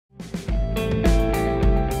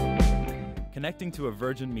Connecting to a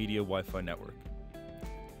Virgin Media Wi-Fi network.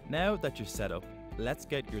 Now that you're set up, let's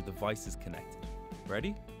get your devices connected.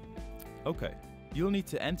 Ready? Okay, you'll need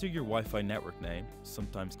to enter your Wi-Fi network name,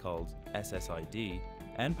 sometimes called SSID,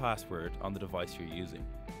 and password on the device you're using.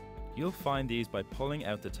 You'll find these by pulling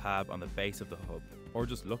out the tab on the base of the hub, or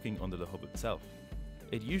just looking under the hub itself.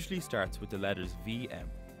 It usually starts with the letters VM.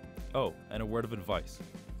 Oh, and a word of advice.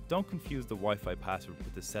 Don't confuse the Wi-Fi password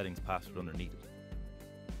with the settings password underneath it.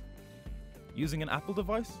 Using an Apple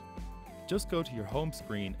device? Just go to your home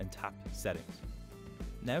screen and tap Settings.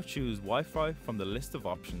 Now choose Wi-Fi from the list of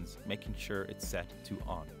options, making sure it's set to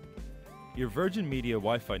on. Your Virgin Media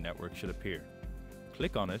Wi-Fi network should appear.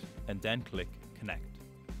 Click on it and then click Connect.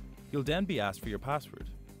 You'll then be asked for your password.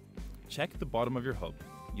 Check the bottom of your hub,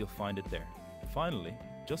 you'll find it there. Finally,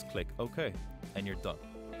 just click OK and you're done.